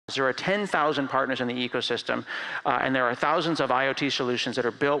There are 10,000 partners in the ecosystem, and there are thousands of IoT solutions that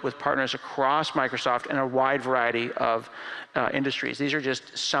are built with partners across Microsoft in a wide variety of industries. These are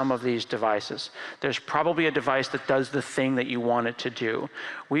just some of these devices. There's probably a device that does the thing that you want it to do.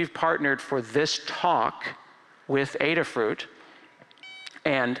 We've partnered for this talk with Adafruit,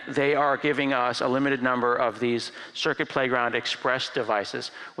 and they are giving us a limited number of these Circuit Playground Express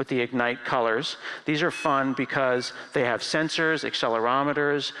devices with the Ignite colors. These are fun because they have sensors,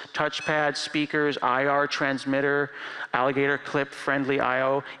 accelerometers, touchpads, speakers, IR transmitter, alligator clip friendly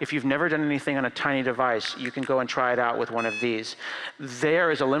I/O. If you've never done anything on a tiny device, you can go and try it out with one of these. There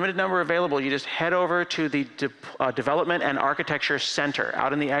is a limited number available. You just head over to the Development and Architecture Center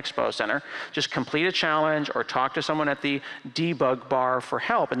out in the Expo Center. Just complete a challenge or talk to someone at the debug bar for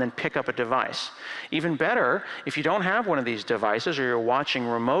help, and then pick up a device. Even better, if you don't have one of these devices or you're watching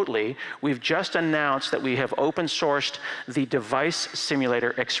remotely, we've just announced that we have open sourced the Device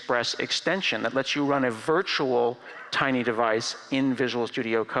Simulator Express extension that lets you run a virtual tiny device in Visual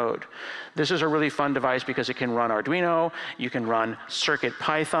Studio Code. This is a really fun device because it can run Arduino, you can run Circuit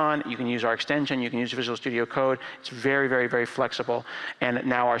Python, you can use our extension, you can use Visual Studio Code. It's very, very, very flexible. And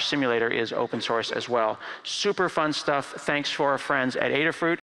now our simulator is open source as well. Super fun stuff. Thanks for our friends at Adafruit.